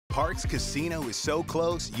Parx Casino is so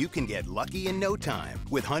close, you can get lucky in no time.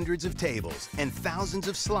 With hundreds of tables and thousands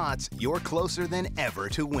of slots, you're closer than ever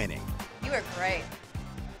to winning. You are great.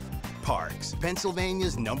 Parx,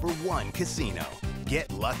 Pennsylvania's #1 casino.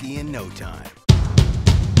 Get lucky in no time.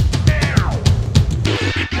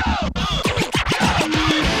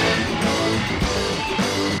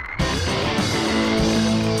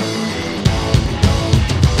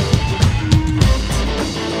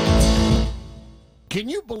 Can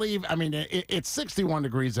you believe? I mean, it's 61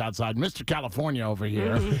 degrees outside. Mr. California over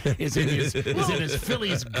here is in his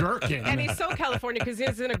Phillies gherkin, and he's so California because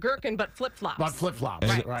he's in a gherkin but flip flops. But flip flops,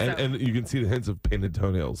 right? And you can see the hints of painted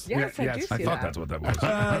toenails. Yes, I do see I thought that. that's what that was.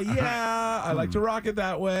 Yeah, I like to rock it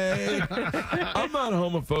that way. I'm not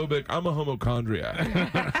homophobic. I'm a homochondriac.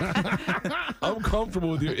 I'm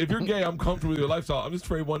comfortable with you. If you're gay, I'm comfortable with your lifestyle. I'm just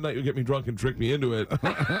afraid one night you'll get me drunk and trick me into it,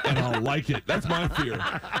 and I'll like it. That's my fear.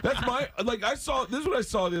 That's my This is what I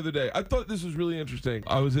saw the other day. I thought this was really interesting.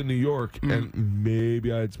 I was in New York, and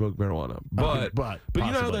maybe I had smoked marijuana, but you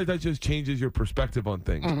know how that just changes your perspective on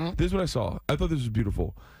things. This is what I saw. I thought this was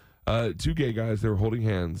beautiful. Two gay guys. They were holding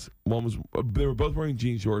hands. They were both wearing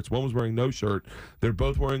jean shorts. One was wearing no shirt. They're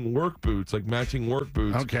both wearing work boots, like matching work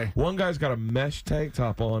boots. Okay. One guy's got a mesh tank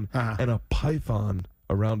top on and a python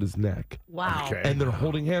around his neck. Wow. Okay. And they're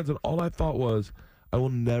holding hands, and all I thought was, I will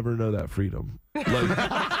never know that freedom.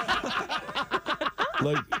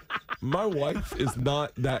 Like, my wife is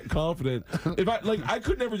not that confident. If I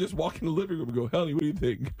could never just walk in the living room and go, Helly, what do you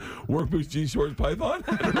think? Work boots, jeans, shorts, python?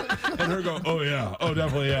 And her go, oh yeah, oh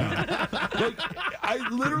definitely yeah. Like, I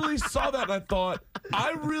literally saw that and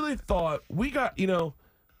I really thought we got,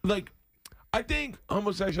 I think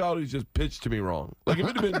homosexuality is just pitched to me wrong. Like, if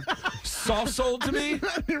it had been soft-sold to me.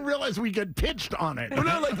 I didn't realize we get pitched on it. Well,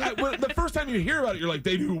 no, the first time you hear about it, you're like,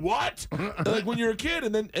 they do what? Like when you're a kid,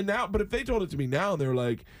 and now, but if they told it to me now, and they're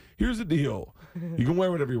like, here's the deal. You can wear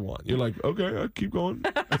whatever you want. You're like, okay, I'll keep going.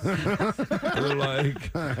 They're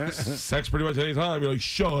like, sex pretty much any time. You're like,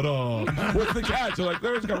 shut up. What's the catch? You're like,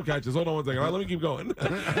 there's a couple catches. Hold on one second. All right, let me keep going.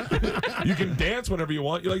 You can dance whenever you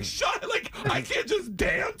want. You're like, I can't just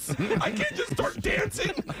dance. I can't just start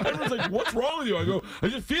dancing. Everyone's like, what's wrong with you? I go, I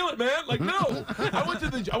just feel it, man. Like, no. I went to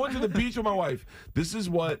the beach with my wife. This is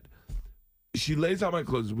what. She lays out my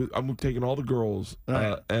clothes. I'm taking all the girls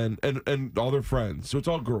and all their friends. So it's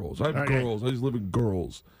all girls. I have girls. I just live with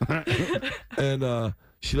girls. And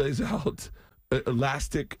she lays out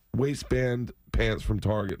elastic waistband pants from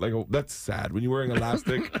Target. Like, that's sad. When you're wearing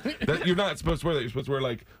elastic, you're not supposed to wear that. You're supposed to wear,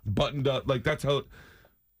 like, buttoned up. Like, that's how.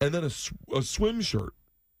 And then a swim shirt.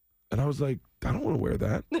 And I was like, I don't want to wear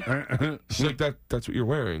that. She's like, that's what you're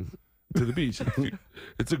wearing to the beach.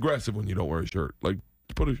 It's aggressive when you don't wear a shirt. Like,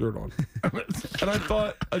 put a shirt on. And I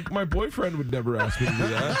thought, like, my boyfriend would never ask me to do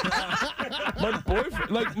that. My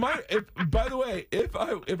boyfriend, by the way, if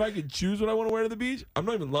I could choose what I want to wear to the beach, I'm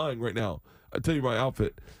not even lying right now. I'll tell you my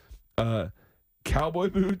outfit. Cowboy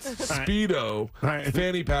boots, Speedo,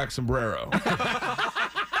 fanny pack, sombrero.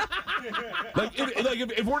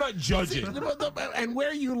 If we're not judging. And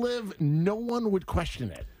where you live, no one would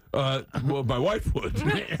question it. Well, my wife would.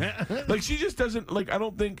 Like, she just doesn't, like, I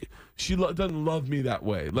don't think she doesn't love me that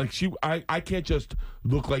way. Like, I can't just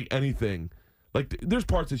look like anything. Like, there's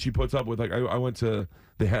parts that she puts up with. Like, I went to,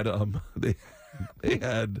 they had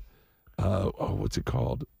what's it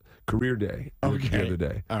called? Career Day the other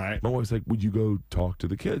day. All right. My wife's like, would you go talk to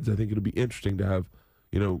the kids? I think it'll be interesting to have,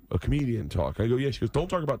 a comedian talk. I go, yeah. She goes, don't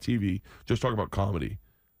talk about TV. Just talk about comedy.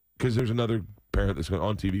 Because there's another parent that's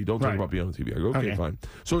on TV. Don't talk about being on TV. I go, okay, fine.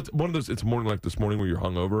 So it's one of those. It's morning like this morning where you're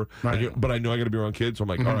hungover, but I know I got to be around kids. So I'm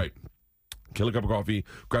like, all right, kill a cup of coffee,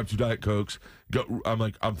 grab 2 Diet Cokes. Go. I'm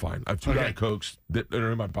like, I'm fine. I have 2 Diet Cokes that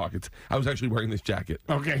are in my pockets. I was actually wearing this jacket.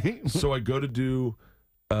 Okay. So I go to do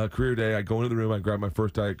Career Day. I go into the room. I grab my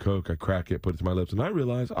first Diet Coke. I crack it, put it to my lips, and I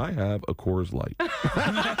realize I have a Coors Light.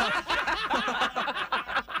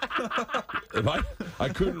 If I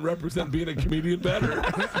couldn't represent being a comedian better.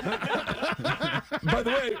 By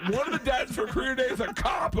the way, one of the dads for Career Day is a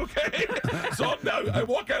cop, okay? So I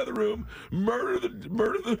walk out of the room, murder the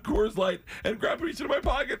Coors Light, and grab reach into my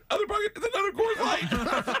pocket. Other pocket is another Coors Light.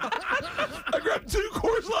 I grabbed 2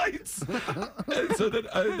 Coors Lights. And so then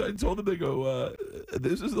I told them, they go,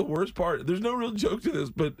 this is the worst part. There's no real joke to this,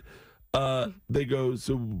 but they go,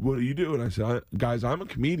 so what do you do? And I said, guys, I'm a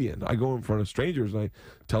comedian. I go in front of strangers and I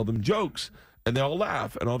tell them jokes, and they all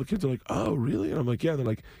laugh, and all the kids are like, oh, really? And I'm like, yeah. And they're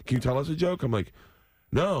like, can you tell us a joke? I'm like,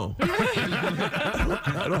 no.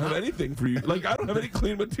 I don't have anything for you. Like, I don't have any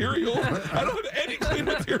clean material. I don't have any clean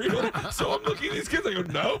material. So I'm looking at these kids. I go,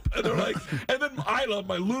 nope. And they're like, and then Isla,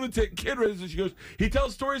 my lunatic kid, raises, and she goes, he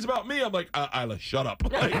tells stories about me. I'm like, Isla, shut up.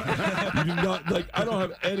 Like, you do not, like, I don't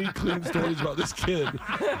have any clean stories about this kid.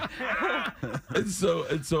 And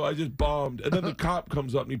so I just bombed. And then the cop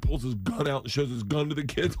comes up and he pulls his gun out and shows his gun to the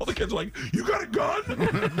kids. All the kids are like, you got a gun?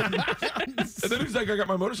 And then he's like, I got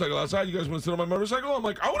my motorcycle outside. You guys want to sit on my motorcycle? I'm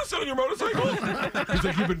like, I want to sit on your motorcycle. He's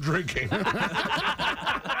like, you've been drinking.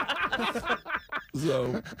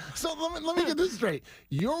 So let me get this straight.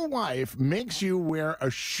 Your wife makes you wear a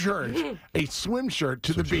shirt, a swim shirt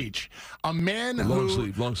to the beach. A man long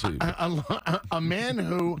who sleeve. a man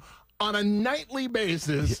who on a nightly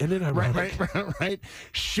basis, Isn't it ironic? right,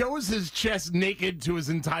 shows his chest naked to his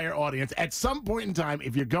entire audience. At some point in time,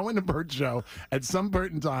 if you're going to Bert's show, at some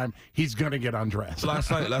point in time, he's going to get undressed. Last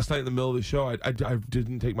night in the middle of the show, I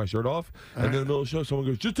didn't take my shirt off. And then in the middle of the show, someone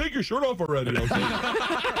goes, just take your shirt off already. I was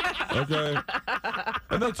like, okay.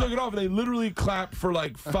 And then I took it off, and they literally clapped for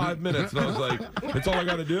like 5 minutes. And I was like, that's all I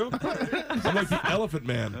got to do? I'm like the Elephant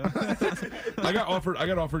Man. I got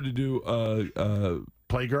offered to do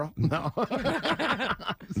Playgirl?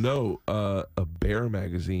 No, a bear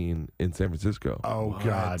magazine in San Francisco. Oh,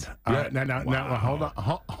 God. Yeah. Now,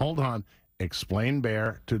 hold on. Explain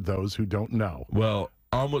bear to those who don't know. Well,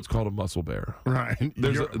 I'm what's called a muscle bear. Right.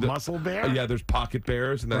 You're a muscle bear? Yeah, there's pocket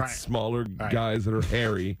bears, and that's smaller guys that are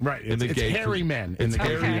hairy. Right. In the gay hairy men. It's in the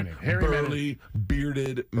hairy, community. Hairy burly,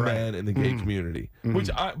 bearded men in the gay community. Which,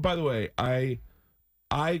 by the way,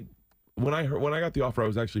 when I got the offer, I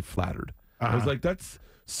was actually flattered. I was like, that's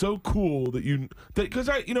so cool because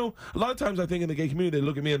a lot of times I think in the gay community they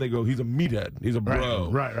look at me and they go, he's a meathead, he's a bro.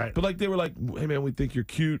 Right. But like they were like, hey man, we think you're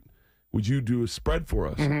cute. Would you do a spread for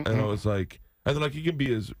us? And I was like, and they're like, you can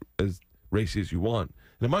be as racy as you want.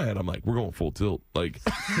 And in my head, I'm like, we're going full tilt. Like,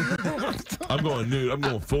 I'm going nude. I'm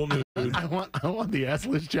going full nude. I want the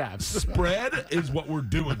assless chaps. Spread is what we're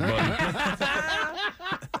doing, buddy.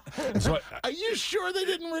 So are you sure they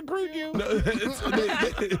didn't recruit you? No,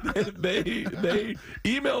 they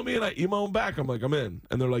email me and I email them back. I'm like, I'm in,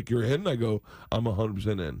 and they're like, you're in. I go, I'm 100%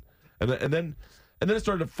 in, and then it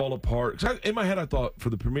started to fall apart. 'Cause in my head, I thought for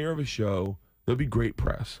the premiere of a show, there'll be great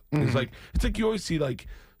press. It's like you always see like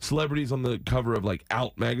celebrities on the cover of like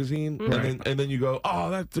Out magazine, and then you go, oh,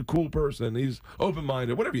 that's a cool person. He's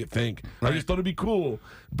open-minded, whatever you think. I just thought it'd be cool.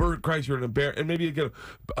 Bert Kreischer and a bear, and maybe you get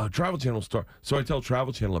a Travel Channel star. So I tell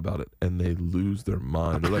Travel Channel about it, and they lose their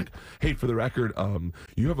mind. They're like, hey, for the record,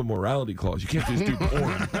 you have a morality clause. You can't just do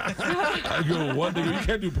porn. I go, what? They go, you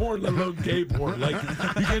can't do porn, let alone gay porn. Like,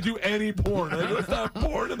 you can't do any porn. I go, it's not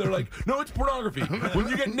porn. And they're like, no, it's pornography. When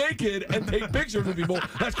you get naked and take pictures of people,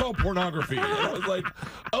 that's called pornography. And I was like,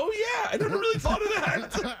 oh, yeah, I never really thought of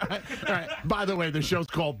that. All right. By the way, the show's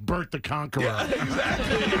called Bert the Conqueror. Yeah,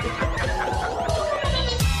 exactly.